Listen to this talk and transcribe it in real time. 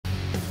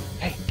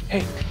Hey,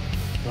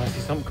 you want to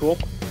see something cool?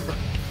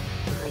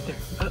 Look right there.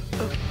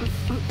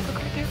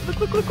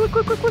 Look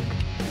right there. Look.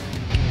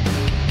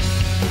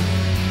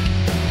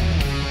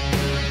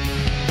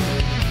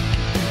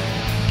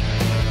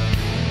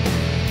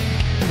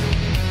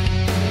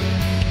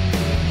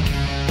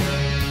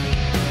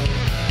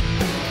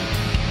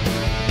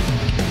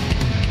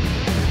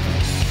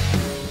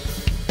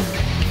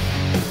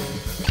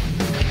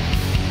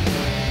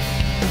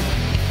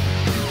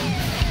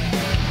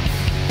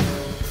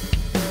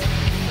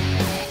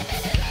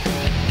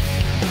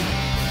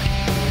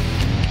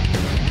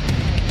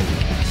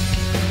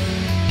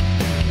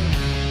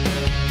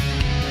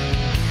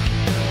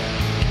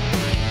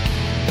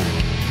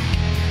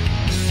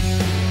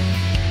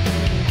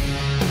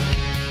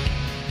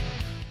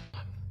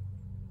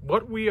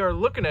 What we are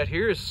looking at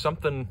here is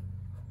something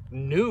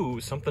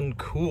new, something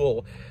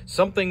cool,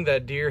 something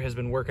that Deere has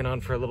been working on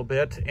for a little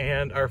bit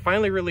and are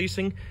finally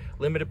releasing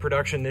limited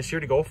production this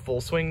year to go full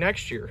swing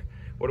next year.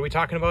 What are we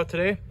talking about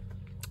today?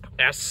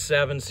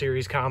 S7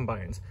 series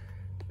combines.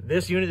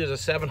 This unit is a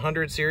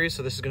 700 series,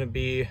 so this is going to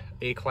be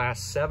a class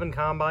 7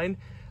 combine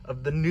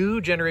of the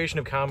new generation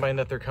of combine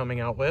that they're coming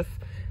out with.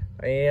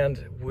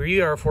 And we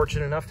are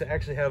fortunate enough to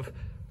actually have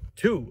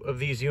 2 of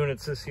these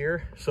units this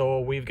year. So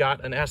we've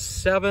got an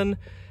S7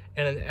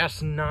 and an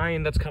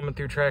S9 that's coming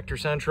through Tractor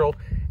Central,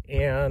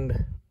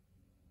 and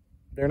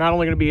they're not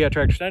only going to be at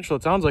Tractor Central,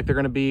 it sounds like they're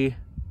going to be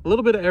a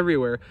little bit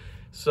everywhere.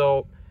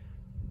 So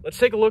let's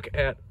take a look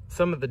at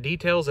some of the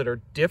details that are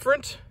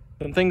different,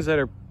 some things that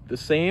are the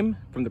same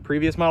from the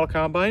previous model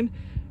combine,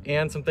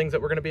 and some things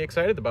that we're going to be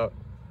excited about.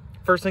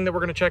 First thing that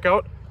we're going to check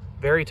out,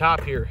 very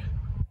top here.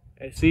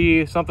 I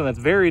see something that's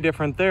very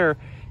different there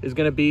is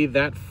going to be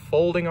that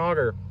folding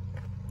auger.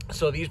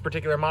 So these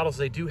particular models,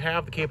 they do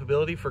have the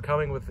capability for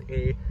coming with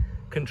a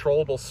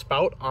controllable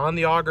spout on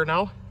the auger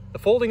now. The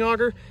folding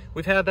auger,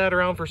 we've had that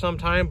around for some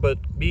time,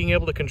 but being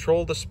able to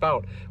control the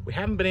spout, we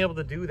haven't been able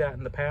to do that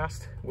in the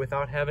past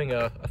without having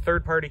a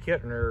third-party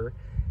kit or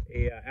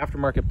a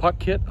aftermarket puck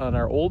kit on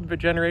our old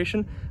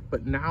generation,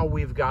 but now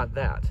we've got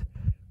that.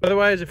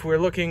 Otherwise, if we're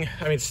looking,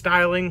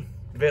 styling,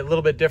 a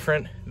little bit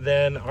different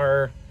than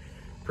our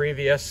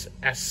previous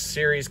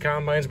S-Series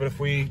combines, but if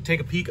we take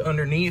a peek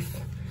underneath,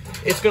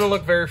 it's going to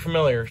look very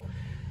familiar.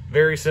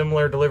 Very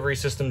similar delivery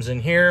systems in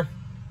here.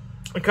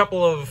 A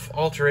couple of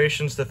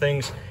alterations to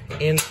things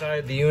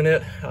inside the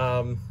unit,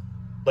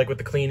 like with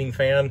the cleaning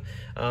fan.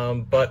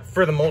 But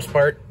for the most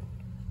part,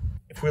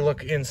 if we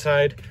look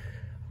inside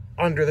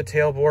under the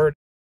tailboard,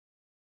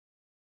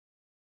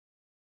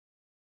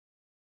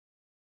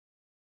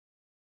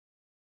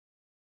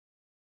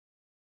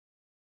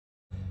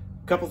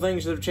 a couple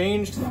things that have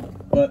changed,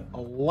 but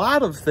a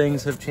lot of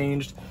things have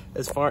changed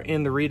as far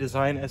in the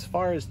redesign as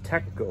far as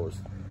tech goes.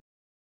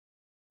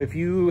 If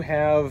you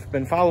have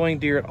been following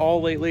Deere at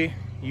all lately,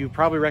 you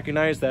probably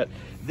recognize that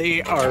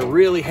they are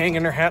really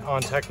hanging their hat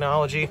on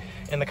technology,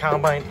 and the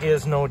combine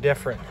is no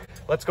different.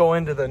 Let's go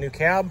into the new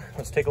cab.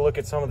 Let's take a look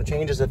at some of the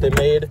changes that they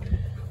made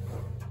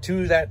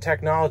to that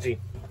technology.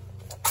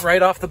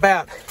 Right off the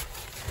bat,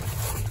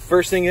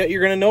 first thing that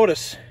you're going to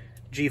notice,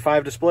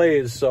 G5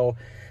 displays. So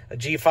a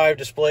G5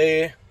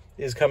 display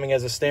is coming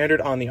as a standard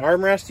on the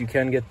armrest. You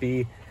can get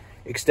the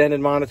extended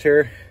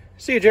monitor,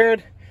 see you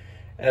Jared,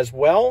 as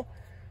well.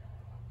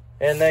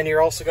 And then you're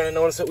also going to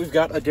notice that we've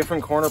got a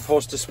different corner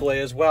post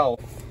display as well.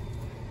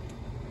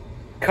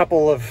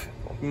 Couple of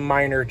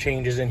minor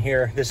changes in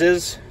here. This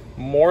is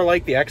more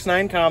like the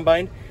X9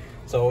 combine,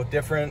 so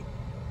different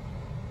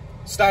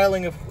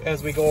styling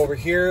as we go over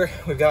here.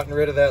 We've gotten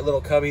rid of that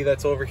little cubby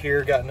that's over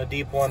here, gotten a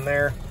deep one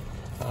there.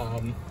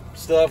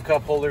 Still have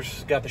cup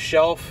holders, got the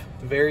shelf,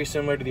 very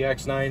similar to the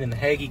X9 and the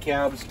Hagee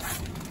cabs,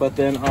 but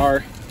then our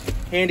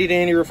handy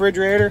dandy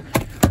refrigerator,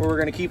 where we're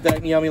going to keep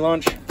that yummy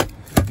lunch,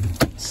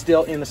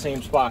 still in the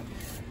same spot.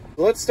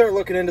 Let's start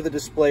looking into the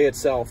display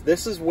itself.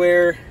 This is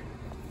where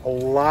a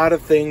lot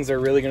of things are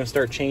really going to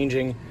start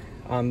changing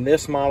on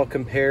this model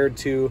compared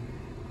to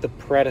the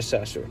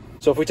predecessor.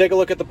 So if we take a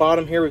look at the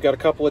bottom here, we've got a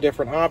couple of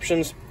different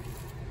options.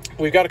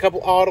 We've got a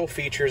couple auto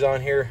features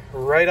on here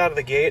right out of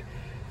the gate,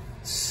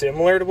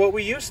 similar to what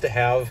we used to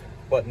have,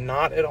 but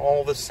not at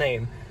all the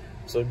same.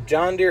 So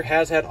John Deere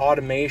has had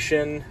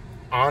automation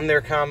on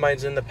their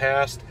combines in the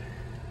past.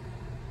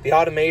 The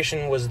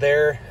automation was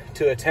there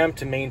to attempt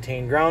to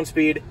maintain ground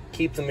speed,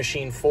 keep the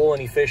machine full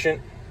and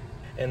efficient.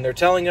 And they're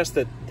telling us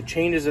that the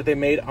changes that they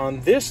made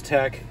on this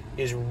tech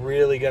is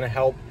really going to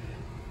help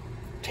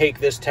take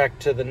this tech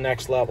to the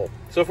next level.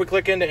 So if we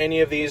click into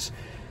any of these,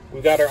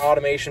 we've got our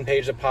automation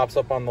page that pops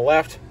up on the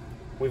left.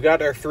 We've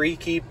got our 3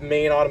 key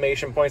main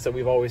automation points that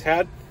we've always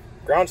had: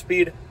 ground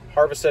speed,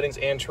 harvest settings,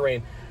 and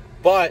terrain.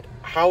 But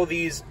how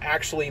these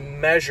actually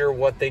measure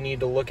what they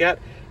need to look at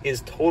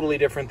is totally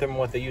different than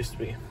what they used to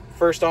be.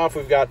 First off,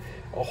 we've got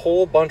a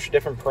whole bunch of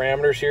different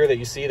parameters here that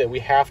you see that we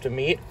have to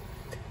meet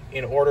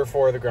in order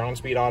for the ground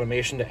speed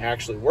automation to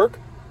actually work.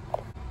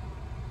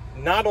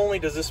 Not only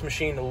does this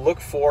machine look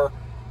for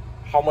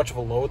how much of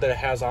a load that it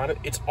has on it,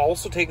 it's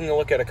also taking a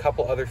look at a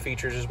couple other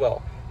features as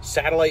well.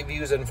 Satellite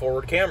views and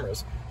forward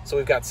cameras. So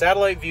we've got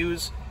satellite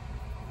views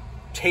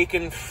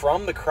taken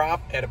from the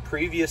crop at a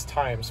previous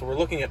time. So we're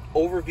looking at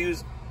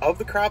overviews of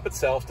the crop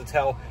itself to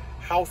tell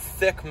how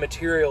thick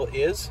material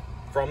is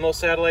from those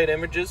satellite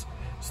images,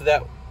 so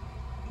that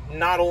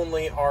not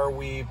only are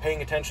we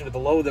paying attention to the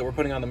load that we're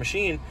putting on the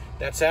machine,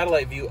 that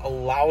satellite view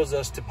allows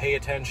us to pay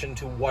attention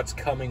to what's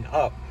coming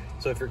up.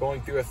 So if you're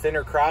going through a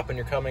thinner crop and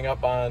you're coming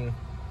up on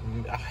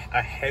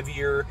a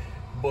heavier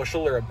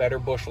bushel or a better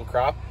bushel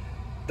crop,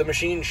 the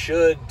machine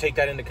should take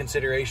that into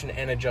consideration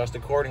and adjust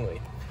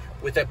accordingly.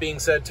 With that being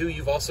said too,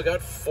 you've also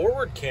got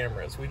forward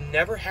cameras. We've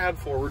never had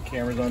forward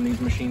cameras on these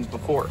machines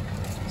before.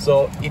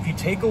 So if you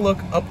take a look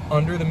up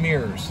under the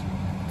mirrors,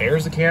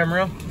 there's a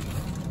camera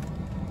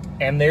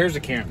and there's a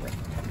camera.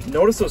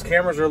 Notice those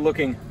cameras are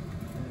looking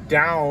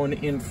down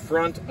in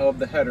front of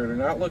the header. They're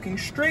not looking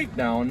straight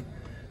down,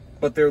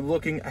 but they're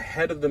looking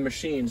ahead of the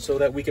machine so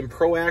that we can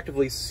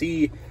proactively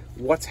see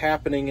what's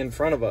happening in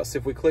front of us.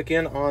 If we click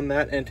in on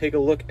that and take a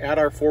look at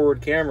our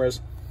forward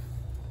cameras,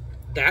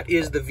 that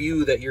is the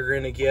view that you're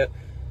going to get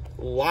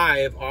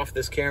live off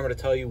this camera to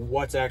tell you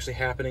what's actually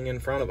happening in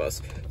front of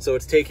us. So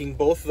it's taking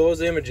both those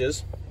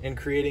images and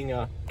creating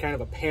a kind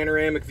of a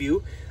panoramic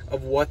view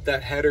of what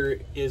that header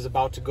is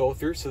about to go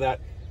through, so that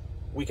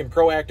we can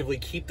proactively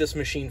keep this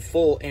machine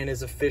full and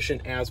as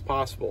efficient as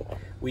possible.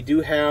 We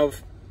do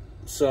have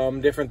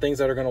some different things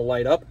that are going to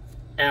light up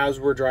as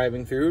we're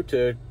driving through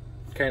to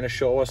kind of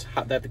show us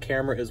that the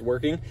camera is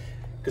working,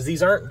 because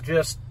these aren't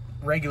just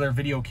regular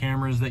video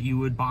cameras that you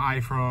would buy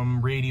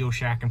from Radio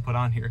Shack and put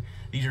on here.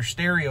 These are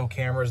stereo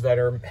cameras that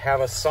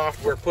have a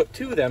software put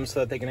to them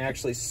so that they can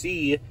actually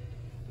see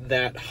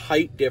that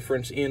height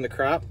difference in the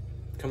crop,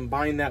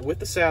 combine that with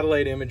the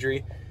satellite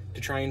imagery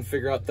to try and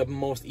figure out the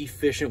most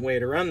efficient way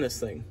to run this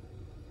thing.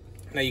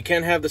 Now you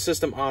can have the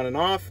system on and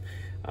off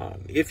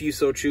if you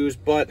so choose,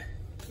 but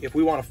if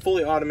we want to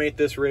fully automate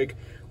this rig,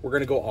 we're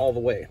going to go all the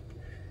way.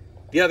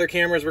 The other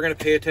cameras we're going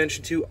to pay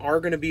attention to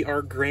are going to be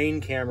our grain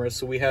cameras.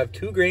 So we have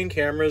 2 grain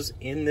cameras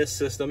in this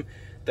system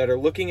that are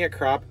looking at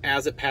crop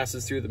as it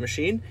passes through the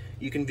machine.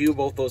 You can view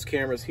both those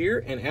cameras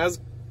here, and as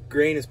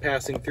grain is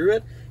passing through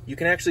it, you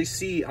can actually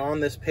see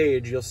on this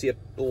page, you'll see a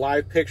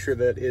live picture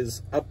that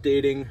is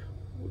updating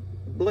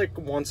like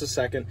once a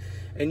second,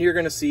 and you're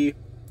going to see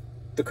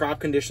the crop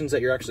conditions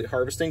that you're actually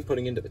harvesting,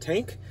 putting into the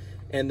tank.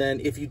 And then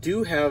if you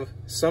do have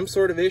some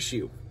sort of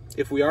issue,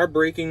 if we are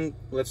breaking,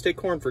 let's take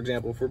corn for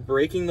example, if we're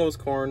breaking those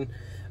corn,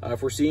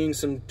 if we're seeing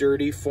some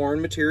dirty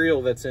foreign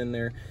material that's in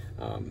there,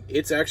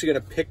 it's actually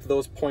going to pick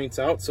those points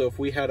out. So if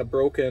we had a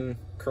broken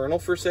kernel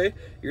for say,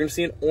 you're going to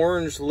see an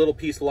orange little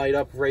piece light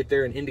up right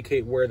there and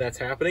indicate where that's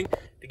happening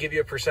to give you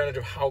a percentage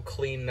of how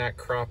clean that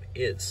crop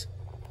is.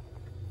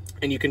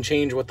 And you can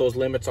change what those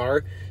limits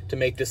are to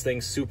make this thing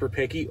super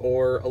picky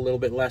or a little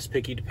bit less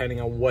picky depending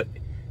on what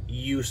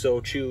you so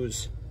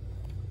choose.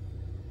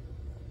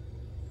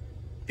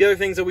 The other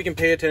things that we can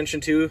pay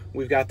attention to,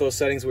 we've got those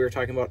settings we were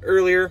talking about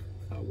earlier.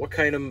 What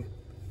kind of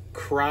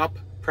crop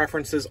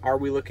preferences are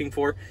we looking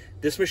for?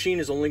 This machine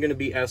is only going to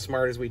be as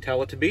smart as we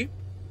tell it to be.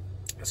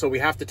 So we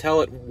have to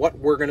tell it what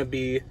we're going to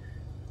be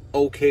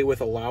okay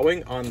with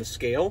allowing on the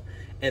scale.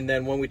 And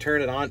then when we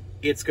turn it on,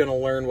 it's going to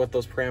learn what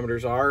those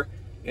parameters are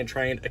and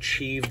try and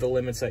achieve the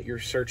limits that you're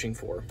searching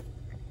for.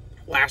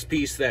 Last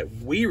piece that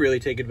we really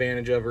take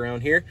advantage of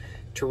around here,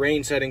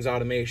 terrain settings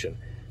automation.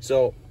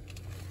 So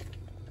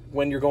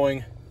when you're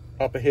going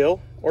up a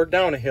hill or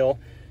down a hill,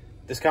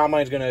 this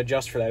combine is going to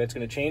adjust for that. It's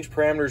going to change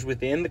parameters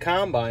within the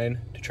combine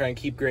to try and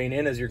keep grain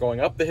in as you're going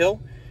up the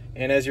hill,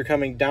 and as you're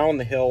coming down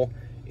the hill,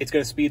 it's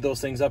going to speed those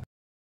things up.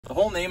 The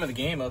whole name of the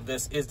game of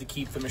this is to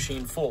keep the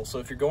machine full. So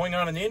if you're going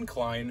on an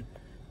incline,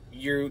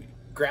 your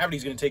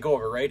gravity's going to take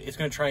over, right? It's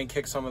going to try and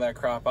kick some of that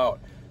crop out.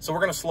 So we're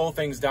going to slow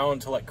things down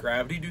to let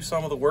gravity do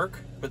some of the work,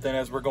 but then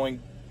as we're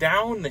going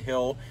down the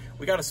hill,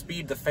 we got to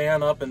speed the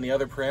fan up and the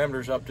other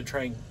parameters up to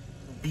try and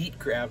beat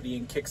gravity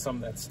and kick some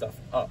of that stuff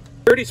up.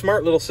 Pretty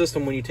smart little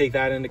system when you take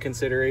that into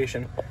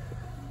consideration.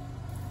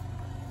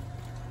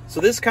 So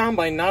this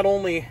combine, not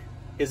only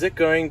is it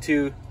going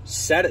to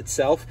set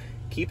itself,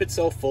 keep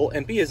itself full,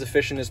 and be as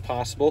efficient as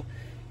possible,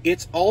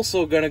 it's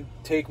also going to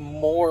take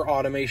more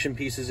automation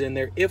pieces in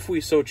there if we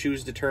so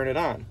choose to turn it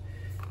on.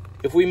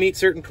 If we meet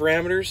certain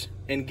parameters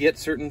and get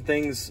certain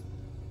things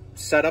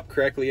set up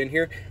correctly in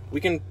here,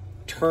 we can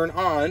turn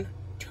on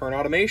turn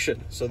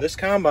automation. So this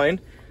combine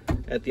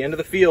at the end of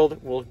the field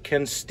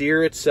can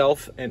steer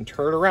itself and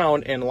turn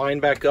around and line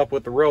back up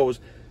with the rows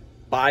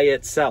by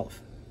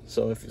itself.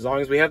 So as long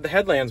as we have the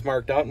headlands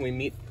marked out and we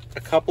meet a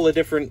couple of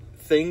different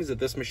things that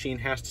this machine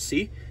has to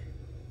see,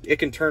 it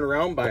can turn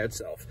around by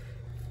itself.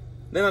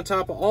 Then on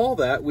top of all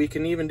that, we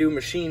can even do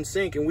machine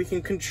sync, and we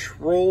can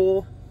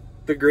control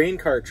the grain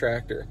cart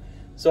tractor.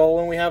 So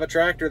when we have a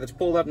tractor that's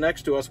pulled up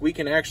next to us, we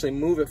can actually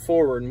move it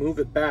forward, move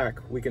it back.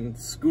 We can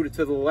scoot it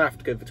to the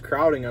left if it's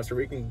crowding us, or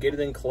we can get it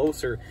in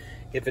closer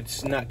if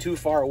it's not too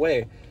far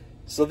away.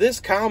 So this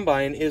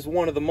combine is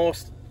one of the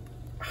most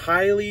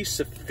highly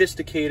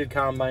sophisticated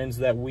combines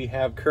that we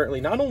have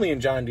currently, not only in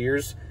John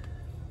Deere's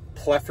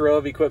plethora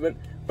of equipment,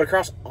 but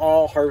across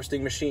all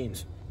harvesting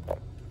machines.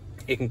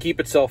 It can keep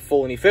itself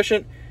full and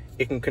efficient.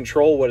 it can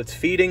control what it's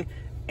feeding,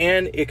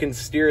 and it can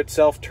steer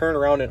itself, turn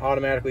around, and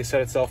automatically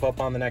set itself up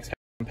on the next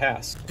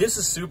pass. This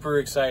is super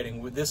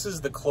exciting. This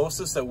is the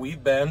closest that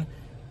we've been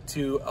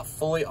to a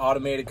fully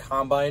automated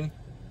combine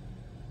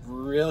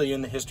really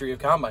in the history of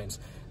combines.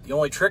 The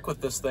only trick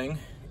with this thing,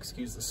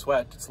 excuse the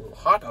sweat, it's a little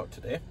hot out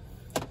today.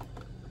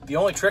 The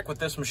only trick with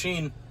this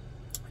machine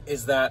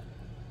is that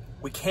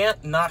we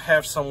can't not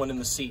have someone in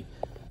the seat.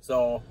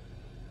 So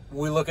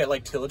we look at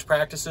like tillage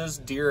practices.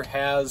 Deere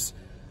has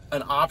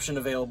an option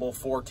available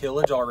for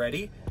tillage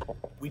already.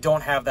 We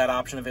don't have that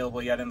option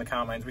available yet in the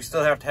combines. We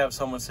still have to have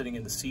someone sitting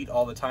in the seat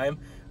all the time.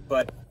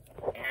 But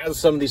as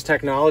some of these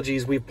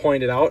technologies we've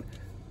pointed out,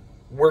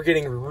 we're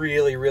getting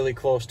really, really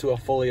close to a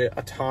fully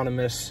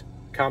autonomous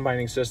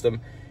combining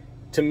system.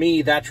 To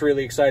me, that's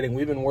really exciting.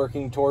 We've been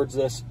working towards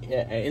this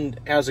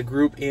as a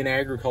group in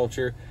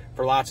agriculture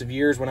for lots of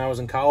years. When I was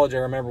in college, I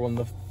remember when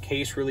the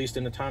Case released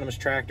an autonomous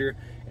tractor,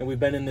 and we've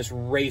been in this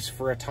race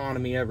for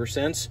autonomy ever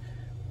since.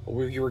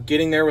 We were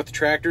getting there with the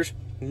tractors.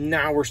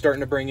 Now we're starting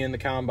to bring in the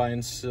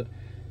combines.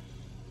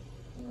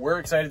 We're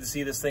excited to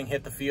see this thing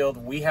hit the field.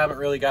 We haven't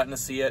really gotten to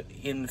see it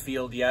in the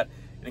field yet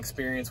and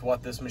experience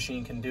what this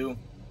machine can do.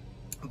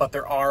 But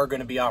there are going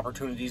to be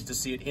opportunities to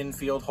see it in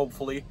field,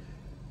 hopefully,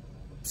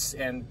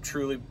 and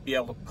truly be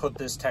able to put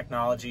this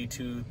technology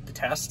to the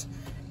test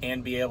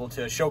and be able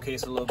to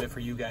showcase it a little bit for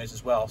you guys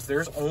as well. So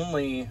there's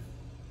only,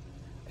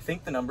 I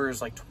think the number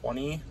is like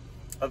 20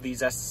 of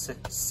these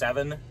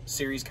S7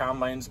 series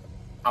combines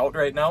out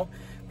right now,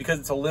 because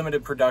it's a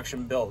limited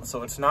production build.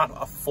 So it's not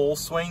a full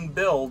swing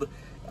build.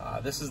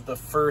 This is the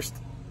first,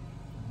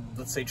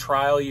 let's say,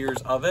 trial years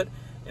of it,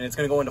 and it's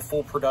going to go into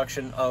full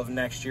production of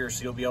next year.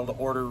 So you'll be able to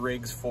order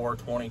rigs for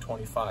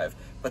 2025.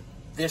 But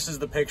this is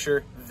the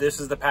picture. This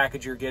is the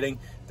package you're getting.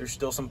 There's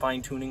still some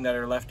fine tuning that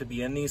are left to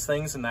be in these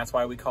things, and that's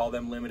why we call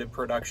them limited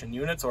production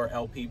units, or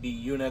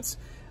LPB units.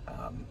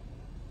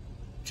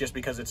 Just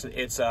because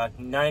it's a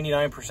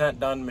 99%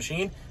 done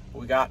machine,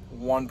 we got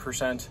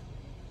 1%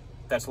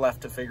 that's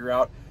left to figure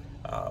out.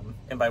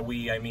 And by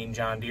we, I mean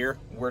John Deere.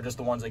 We're just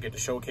the ones that get to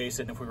showcase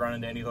it, and if we run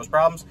into any of those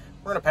problems,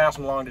 we're going to pass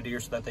them along to Deere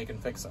so that they can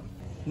fix them.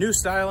 New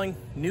styling,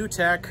 new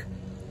tech,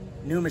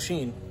 new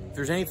machine. If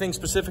there's anything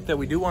specific that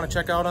we do want to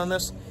check out on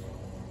this,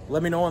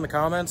 let me know in the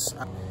comments.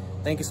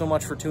 Thank you so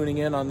much for tuning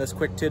in on this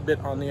quick tidbit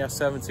on the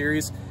S7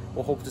 series.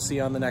 We'll hope to see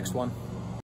you on the next one.